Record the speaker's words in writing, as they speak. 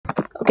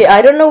Okay,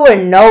 I don't know where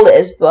Null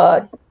is,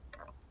 but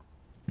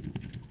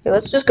okay,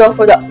 let's just go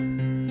for the.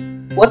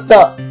 What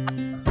the?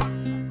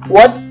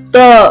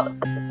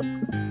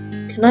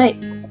 Can I?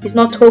 He's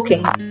not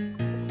talking.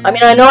 I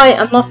mean, I know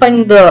I'm not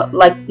finding the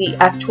the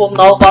actual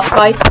Null boss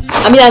fight.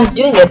 I mean, I'm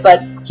doing it,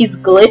 but he's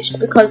glitched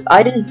because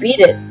I didn't beat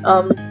it.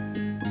 I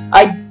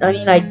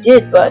mean, I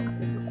did, but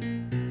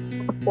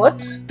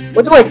what?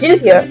 What do I do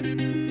here?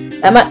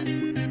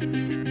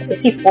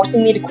 Is he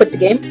forcing me to quit the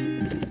game?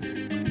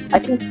 I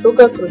can still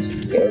go through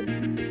here.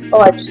 Oh,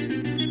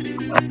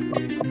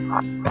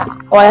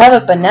 I have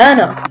a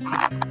banana.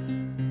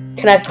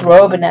 Can I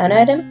throw a banana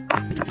at him?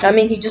 I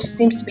mean, he just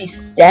seems to be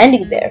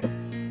standing there.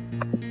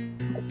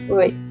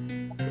 Wait,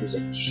 there's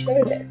a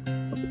chair there.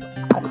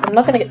 I'm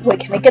not gonna get. Wait,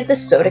 can I get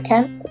this soda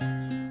can?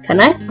 Can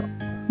I?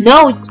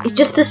 No, it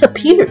just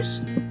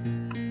disappears.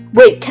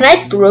 Wait, can I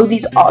throw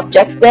these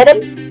objects at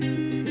him?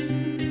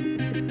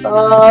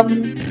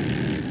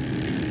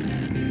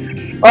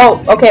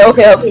 Oh, okay.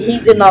 He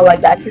did not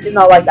like that.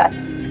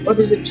 Oh,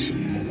 there's a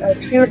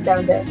tree right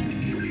down there.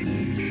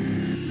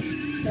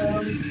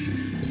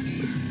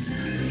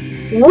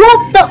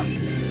 What the?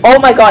 Oh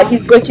my god,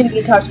 he's glitching the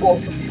entire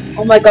school.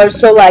 Oh my god, it's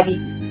so laggy.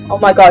 Oh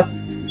my god.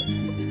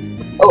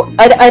 Oh,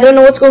 I don't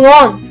know what's going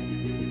on.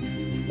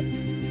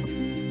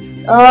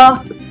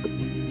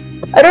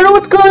 I don't know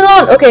what's going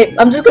on. Okay,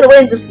 I'm just gonna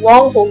wait in this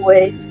long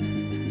hallway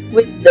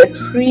with the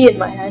tree in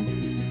my hand.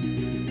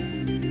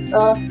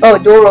 Oh,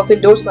 door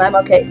open, door slam.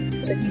 Okay,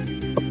 so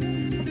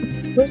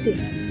where is he?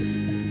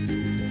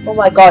 Oh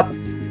my god.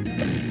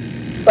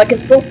 So I can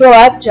still throw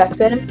objects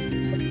at him.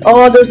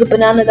 Oh, there's a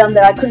banana down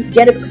there. I couldn't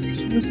get it because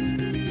he was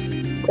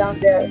down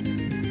there.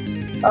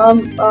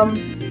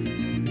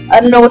 I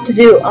don't know what to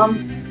do.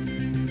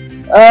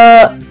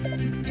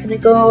 Can I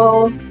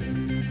go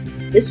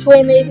this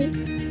way maybe?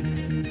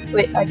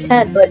 Wait, I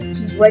can, but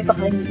he's right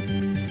behind me.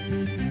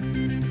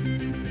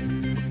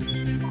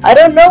 I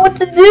don't know what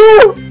to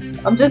do!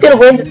 I'm just gonna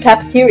wait in this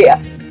cafeteria.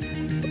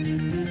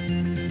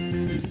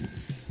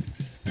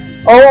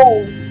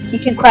 Oh, he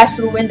can crash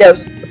through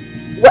windows.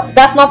 What?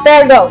 That's not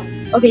fair though.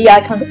 Okay, yeah,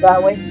 I can't go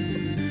that way.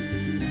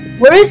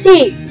 Where is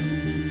he?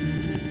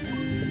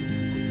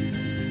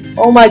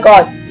 Oh my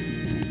god.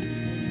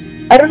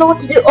 I don't know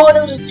what to do. Oh,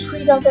 there was a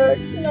tree down there.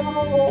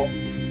 No.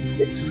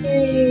 The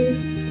tree.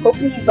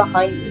 Hopefully he's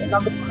behind me and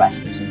not gonna crash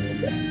through some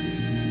window.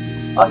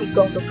 Oh, he's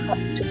going to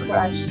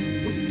crash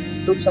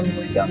through some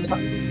window on top.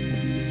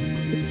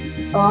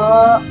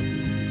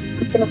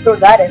 I'm gonna throw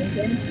that in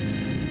again.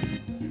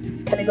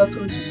 Can I go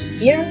through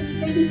here,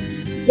 maybe?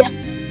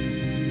 Yes!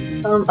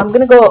 I'm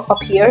gonna go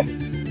up here.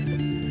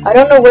 I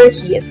don't know where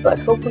he is, but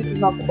hopefully he's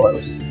not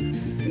close.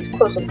 If he's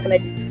close, I'm kinda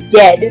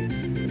dead.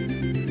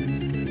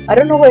 I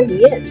don't know where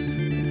he is.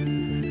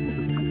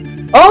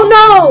 Oh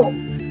no!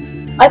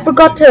 I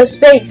forgot to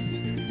space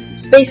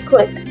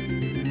click.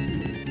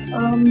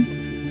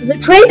 There's a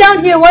tree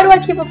down here. Why do I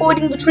keep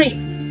avoiding the tree?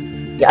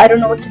 Yeah, I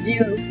don't know what to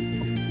do.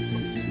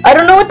 I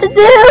don't know what to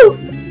do!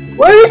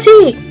 Where is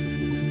he?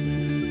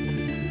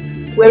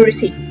 Where is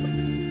he?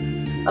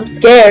 I'm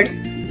scared.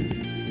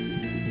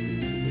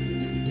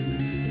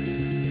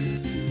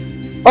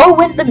 Oh,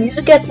 when the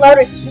music gets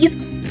louder, he's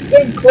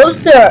getting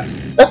closer.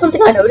 That's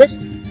something I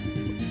noticed.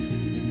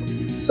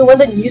 So when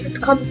the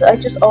music comes, I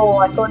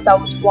thought that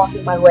was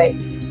blocking my way.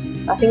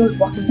 I think it was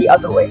blocking the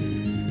other way.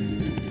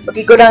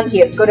 Okay, go down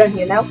here. Go down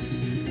here now.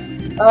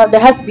 There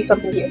has to be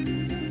something here.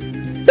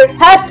 There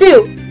has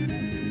to!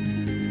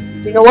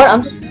 You know what?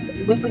 I'm just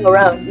looping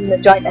around in a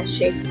giant S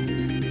shape.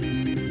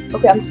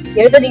 Okay, I'm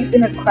scared that he's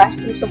gonna crash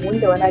through some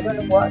window and I don't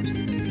know what.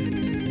 I'm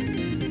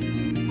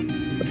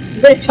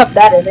gonna chuck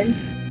that at him.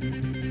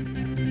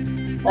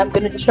 I'm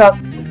gonna chuck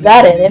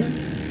that at him.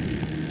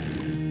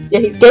 Yeah,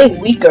 he's getting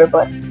weaker,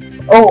 but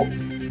oh,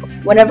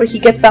 whenever he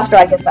gets faster,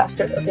 I get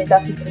faster. Okay,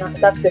 that's good to know.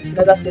 That's good to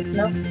know. That's good to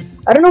know.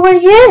 I don't know where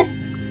he is.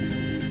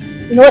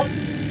 You know what?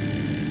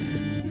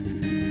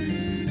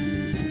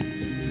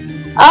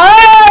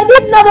 Ah, I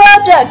need another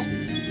object.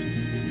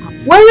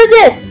 Where is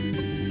it?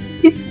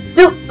 He's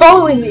still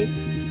following me.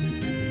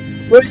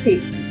 Where is he?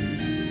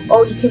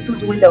 Oh, he came through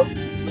the window.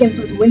 He came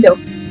through the window.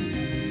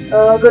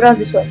 Go down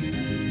this way.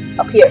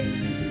 Up here.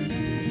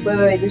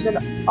 Wait, there's an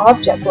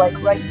object like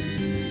right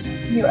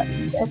here.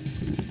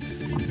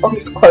 Oh,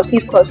 he's close.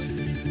 He's close.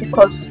 He's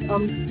close.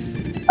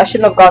 I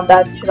shouldn't have got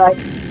that, should I?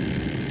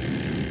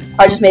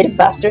 I just made him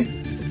faster.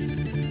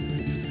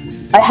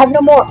 I have no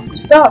more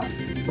stuff.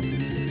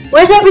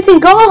 Where's everything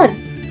gone?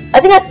 I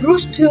think I threw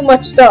too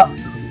much stuff.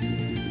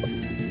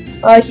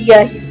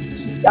 Yeah,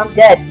 I'm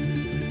dead.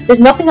 There's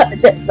nothing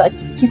like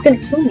he's gonna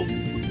kill me.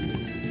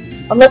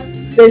 Unless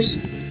there's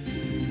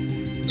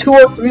 2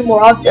 or 3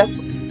 more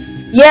objects.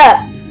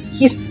 Yeah,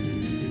 he's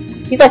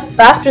like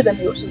faster than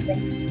me or something.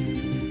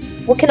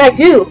 What can I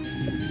do?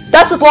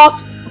 That's a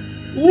block.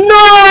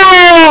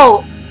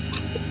 No!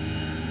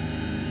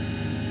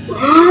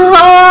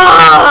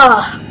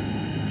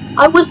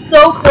 I was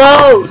so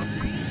close.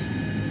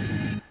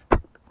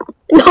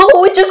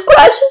 No, it just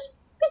crashes.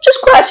 It just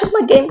crashes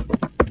my game.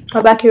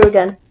 I'm back here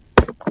again.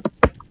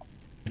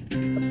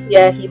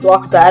 Yeah, he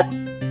blocks that.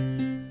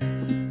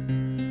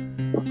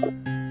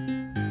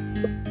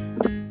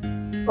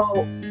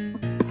 Oh,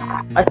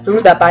 I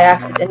threw that by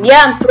accident.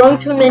 Yeah, I'm throwing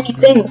too many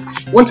things.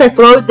 Once I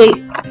throw it, they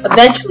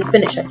eventually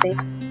finish, I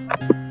think.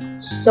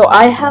 So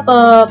I have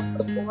a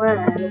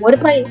plan. What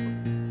if I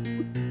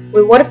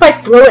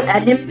throw it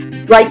at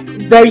him right,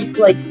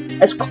 like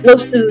as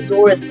close to the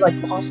door as like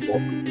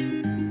possible?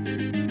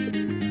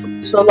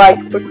 So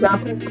like, for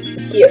example,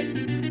 here.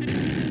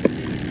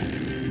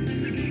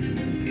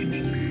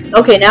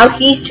 Okay, now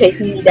he's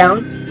chasing me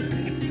down.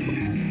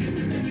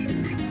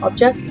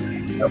 Object?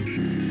 Nope.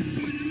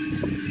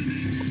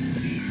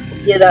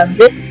 Yeah,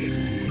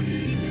 this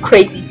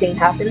crazy thing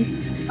happens.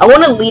 I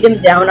want to lead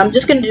him down. I'm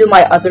just gonna do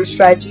my other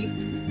strategy.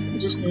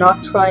 Just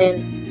not try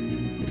and...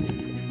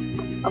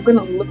 I'm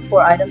gonna look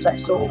for items I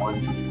still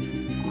want.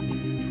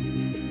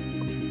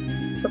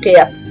 Okay,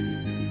 yeah.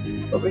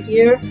 Over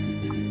here.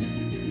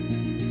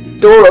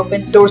 Door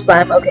open, door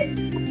slam. Okay.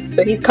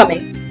 So he's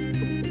coming.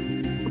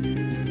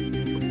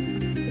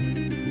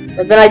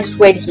 And then I just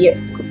wait here.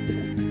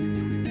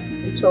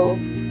 Until...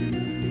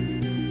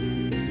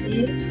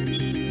 See?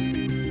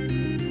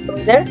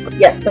 Going there?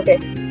 Yes, okay.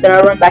 Then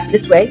I run back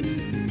this way.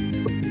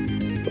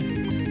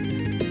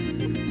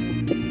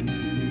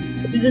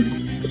 This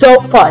is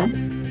so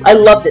fun. I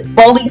love this.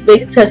 Baldi's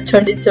Basics has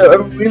turned into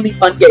a really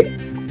fun game.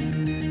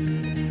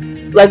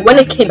 Like, when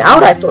it came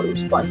out, I thought it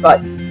was fun,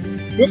 but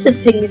this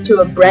is taking it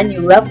to a brand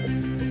new level.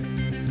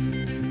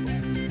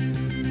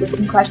 We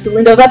can crash the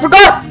windows. I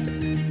forgot!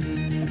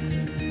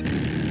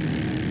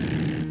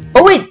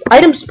 Oh wait,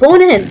 items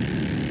spawn in.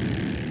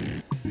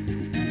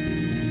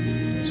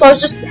 So I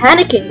was just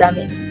panicking, that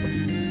means.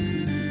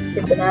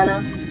 Okay,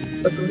 banana.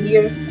 Go through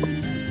here.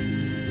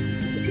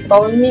 Is he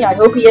following me? I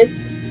hope he is.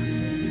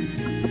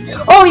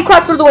 Oh, he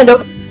crashed through the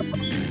window.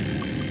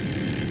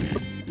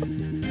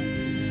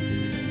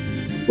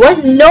 Why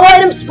is no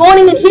item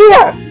spawning in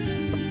here?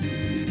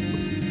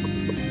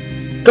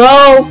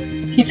 Go!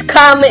 He's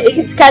coming.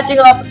 He's catching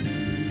up.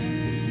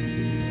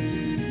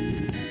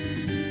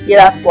 Yeah,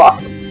 that's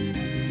blocked.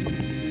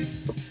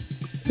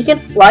 He can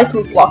fly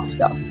through block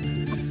stuff.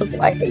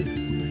 Something I hate.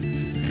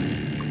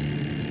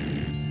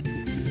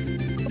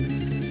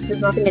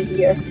 There's nothing in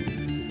here.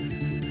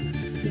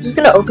 I'm just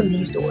gonna open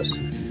these doors.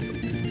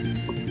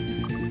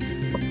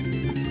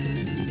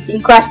 He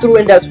can crash through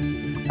windows.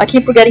 I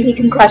keep forgetting he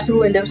can crash through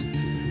windows.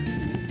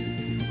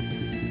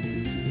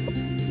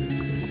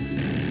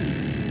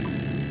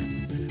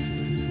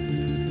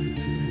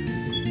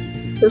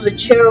 There's a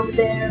chair over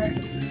there.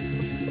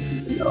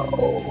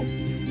 No.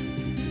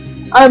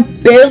 I'm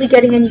barely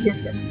getting any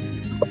distance.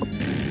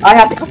 I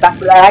have to come back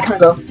for that. I can't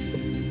go.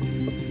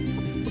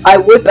 I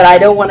would, but I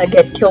don't want to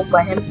get killed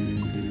by him.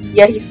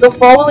 Yeah, he's still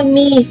following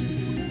me.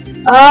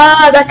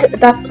 Ah,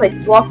 that place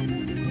is blocked.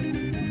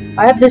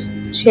 I have this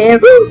chair.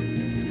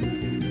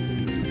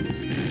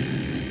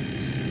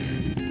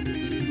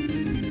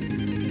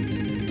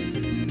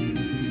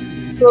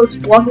 Bro, it's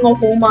blocking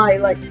off all my,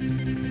 like...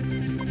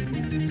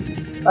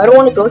 I don't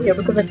want to go here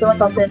because I feel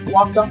like I'll get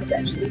blocked off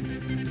eventually.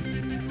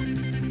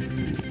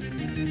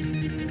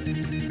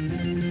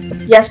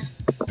 Yes.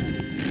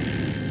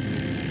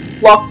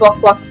 Block, block,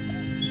 block.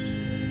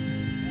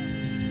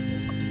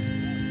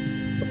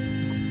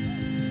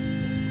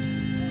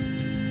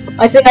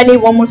 I think I need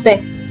one more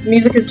thing.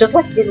 Music is just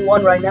like in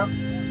one right now.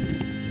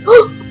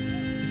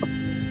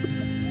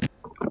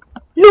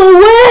 No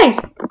way!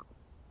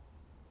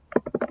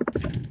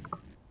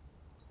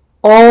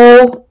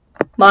 Oh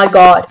my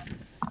god.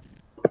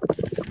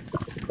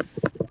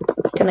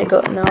 Can I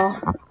go? No.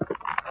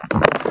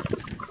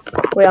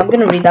 Wait, I'm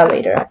gonna read that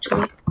later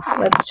actually.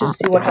 Let's just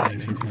see what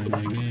happens.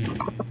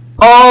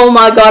 Oh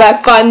my god,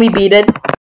 I finally beat it.